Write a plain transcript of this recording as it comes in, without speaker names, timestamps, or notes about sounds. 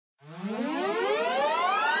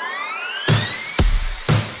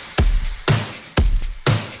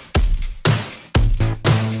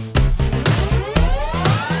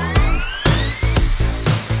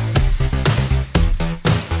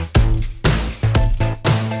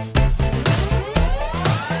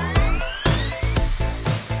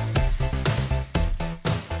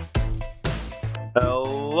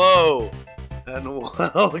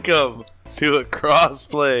Welcome to a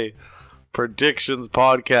Crossplay predictions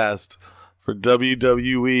podcast for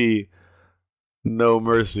WWE No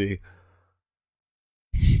Mercy.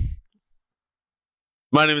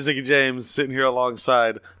 My name is Nicky James, sitting here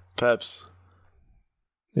alongside Peps.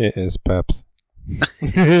 It is Peps.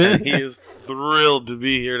 And he is thrilled to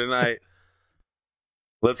be here tonight.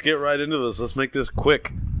 Let's get right into this. Let's make this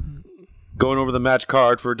quick. Going over the match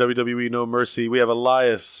card for WWE No Mercy, we have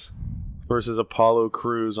Elias versus Apollo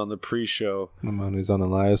Crews on the pre-show. My money's on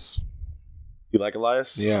Elias. You like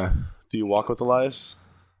Elias? Yeah. Do you walk with Elias?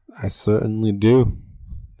 I certainly do.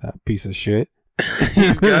 That piece of shit.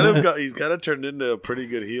 he's got to turn into a pretty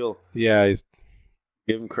good heel. Yeah, he's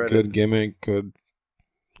Give him credit. good gimmick, good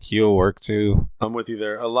heel work too. I'm with you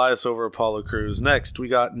there. Elias over Apollo Crews. Next, we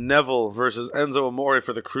got Neville versus Enzo Amore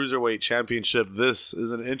for the Cruiserweight Championship. This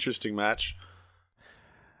is an interesting match.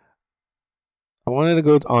 I wanted to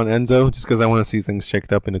go on Enzo just because I want to see things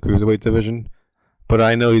shaked up in the Cruiserweight division. But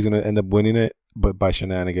I know he's going to end up winning it, but by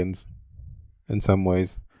shenanigans in some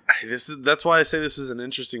ways. That's why I say this is an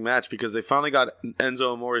interesting match, because they finally got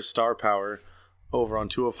Enzo Amore's star power over on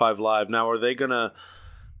 205 Live. Now, are they going to...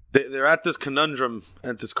 They're at this conundrum,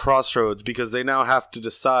 at this crossroads, because they now have to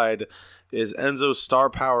decide, is Enzo's star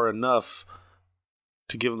power enough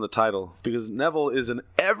to give him the title? Because Neville is in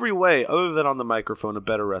every way, other than on the microphone, a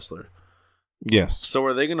better wrestler. Yes. So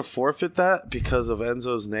are they going to forfeit that because of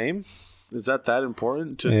Enzo's name? Is that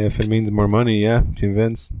important? If it means more money, yeah, to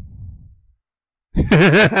Vince.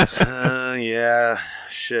 Yeah,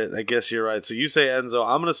 shit, I guess you're right. So you say Enzo.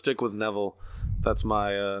 I'm going to stick with Neville. That's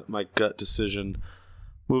my my gut decision.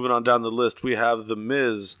 Moving on down the list, we have The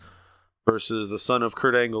Miz versus the son of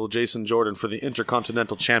Kurt Angle, Jason Jordan, for the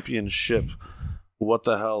Intercontinental Championship. What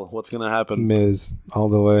the hell? What's going to happen? Miz, all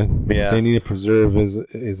the way. Yeah. They need to preserve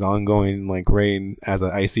his ongoing reign as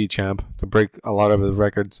an IC champ to break a lot of his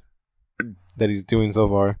records that he's doing so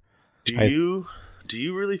far. Do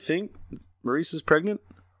you really think Maurice is pregnant?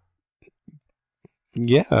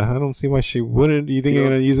 Yeah, I don't see why she wouldn't. You think you're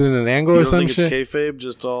going to use it in an angle or some shit? It's kayfabe,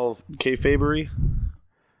 just all kayfabery?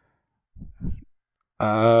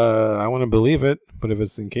 I want to believe it, but if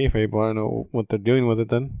it's in kayfabe, I don't know what they're doing with it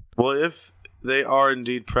then. Well, if they are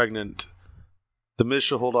indeed pregnant, The Miz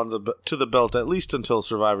should hold on to the belt at least until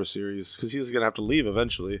Survivor Series, because he's going to have to leave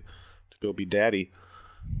eventually to go be daddy.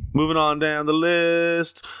 Moving on down the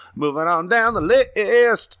list.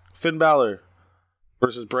 Finn Balor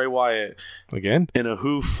versus Bray Wyatt. Again? In a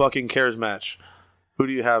who fucking cares match. Who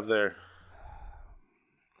do you have there?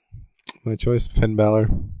 My choice, Finn Balor.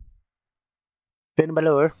 Finn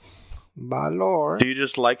Balor. Balor. Do you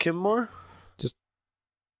just like him more?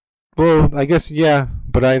 Well, I guess, yeah,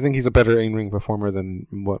 but I think he's a better in-ring performer than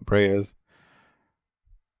what Bray is.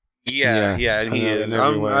 Yeah, and he is.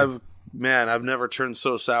 I've never turned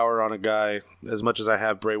so sour on a guy as much as I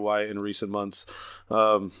have Bray Wyatt in recent months.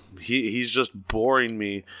 He's just boring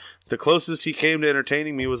me. The closest he came to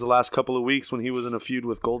entertaining me was the last couple of weeks when he was in a feud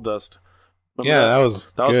with Goldust. That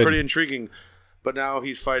was pretty intriguing. But now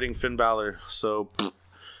he's fighting Finn Balor. So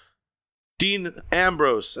Dean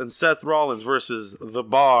Ambrose and Seth Rollins versus The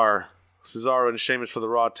Bar, Cesaro and Sheamus for the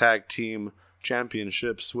Raw Tag Team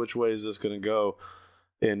Championships. Which way is this going to go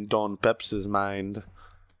in Don Peps' mind?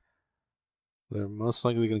 They're most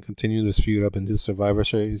likely going to continue this feud up into Survivor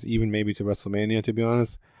Series, even maybe to WrestleMania, to be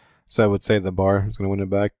honest. So I would say The Bar is going to win it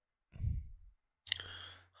back.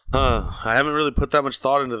 I haven't really put that much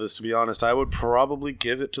thought into this, to be honest. I would probably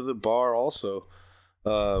give it to The Bar also,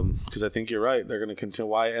 because I think you're right. They're going to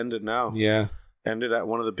continue. Why end it now? Yeah. End it at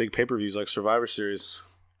one of the big pay-per-views like Survivor Series.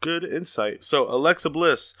 Good insight. So Alexa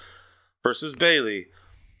Bliss versus Bayley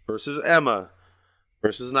versus Emma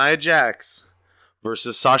versus Nia Jax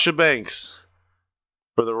versus Sasha Banks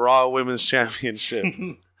for the Raw Women's Championship.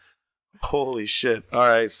 Holy shit. All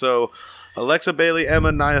right, so Alexa, Bayley,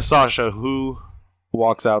 Emma, Nia, Sasha. Who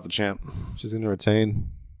walks out the champ? She's going to retain.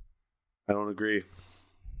 I don't agree.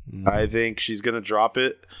 I think she's going to drop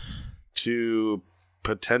it to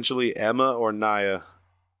potentially Emma or Nia.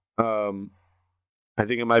 I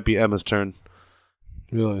think it might be Emma's turn.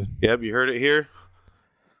 Really? Yep, you heard it here.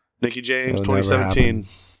 Nicky James, 2017.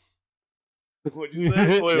 What'd you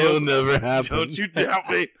say? It'll never happen. Don't you doubt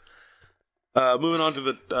me. Moving on to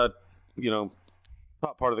the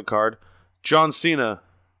top part of the card. John Cena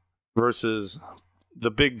versus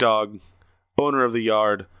the big dog, owner of the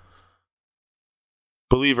yard,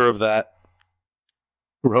 believer of that,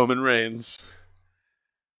 Roman Reigns.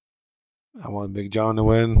 I want Big John to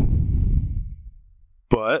win.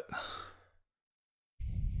 But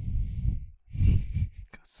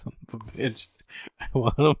son of a bitch. I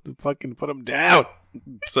want him to fucking put him down.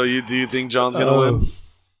 So do you think John's gonna win?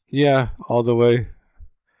 Yeah, all the way.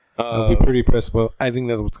 I'll be pretty pissed, but I think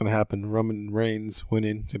that's what's gonna happen. Roman Reigns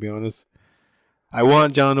winning. To be honest, I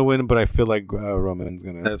want John to win, but I feel like Roman's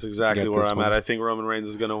gonna. That's exactly where I'm at. I think Roman Reigns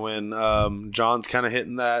is gonna win. John's kind of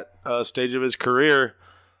hitting that stage of his career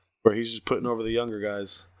where he's just putting over the younger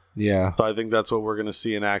guys. Yeah. So I think that's what we're gonna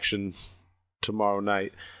see in action tomorrow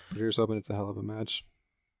night. But here's hoping it's a hell of a match.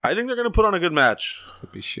 I think they're gonna put on a good match. It's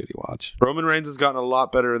gonna be shitty watch. Roman Reigns has gotten a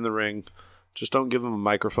lot better in the ring. Just don't give him a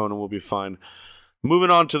microphone and we'll be fine.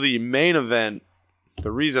 Moving on to the main event.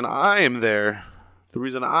 The reason I am there, the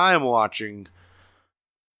reason I am watching,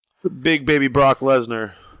 big baby Brock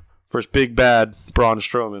Lesnar versus big bad Braun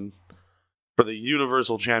Strowman for the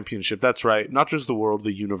Universal Championship. That's right. Not just the world,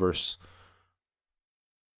 the universe.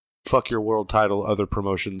 Fuck your world title, other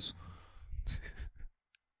promotions.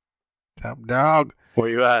 Top dog. Where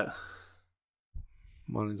you at?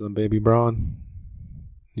 Money's on baby Braun.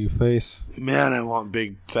 New face. Man, I want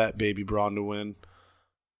big fat baby Braun to win.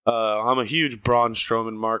 I'm a huge Braun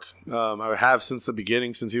Strowman mark. I have since the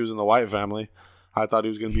beginning, since he was in the Wyatt family. I thought he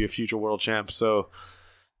was going to be a future world champ. So,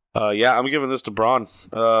 yeah, I'm giving this to Braun.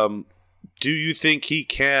 Do you think he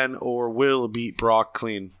can or will beat Brock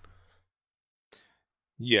clean?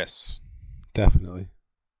 Yes, definitely.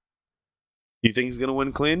 You think he's going to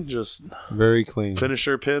win clean? Just very clean.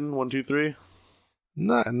 Finisher pin, 1, 2, 3?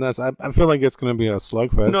 Not, and that's. I feel like it's going to be a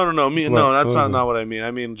slugfest. No. No, that's not what I mean.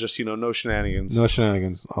 I mean, just, no shenanigans. No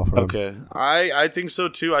shenanigans. Okay. I think so,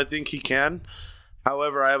 too. I think he can.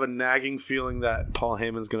 However, I have a nagging feeling that Paul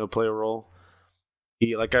Heyman's going to play a role.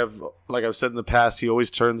 He, like I've said in the past, he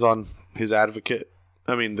always turns on his advocate.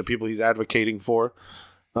 I mean, the people he's advocating for,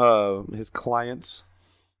 his clients,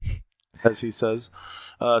 as he says.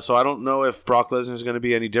 So I don't know if Brock Lesnar is going to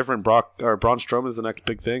be any different. Braun Strowman is the next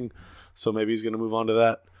big thing. So maybe he's going to move on to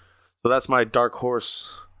that. So that's my dark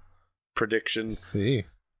horse prediction. Let's see.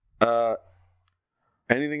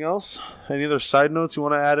 Anything else? Any other side notes you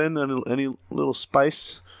want to add in? Any little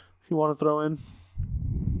spice you want to throw in?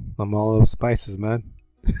 I'm all out of spices, man.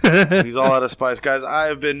 He's all out of spice. Guys, I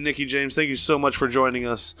have been Nicky James. Thank you so much for joining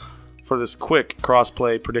us for this quick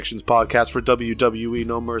Crossplay Predictions podcast for WWE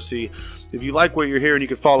No Mercy. If you like what you're hearing, you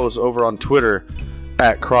can follow us over on Twitter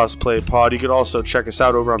at Crossplay Pod. You could also check us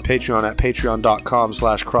out over on Patreon at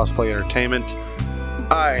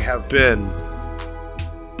patreon.com/crossplayentertainment. I have been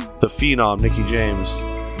the Phenom, Nicky James.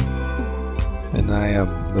 And I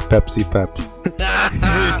am the Pepsi Peps.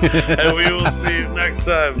 And we will see you next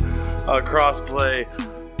time on Crossplay.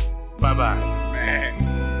 Bye-bye.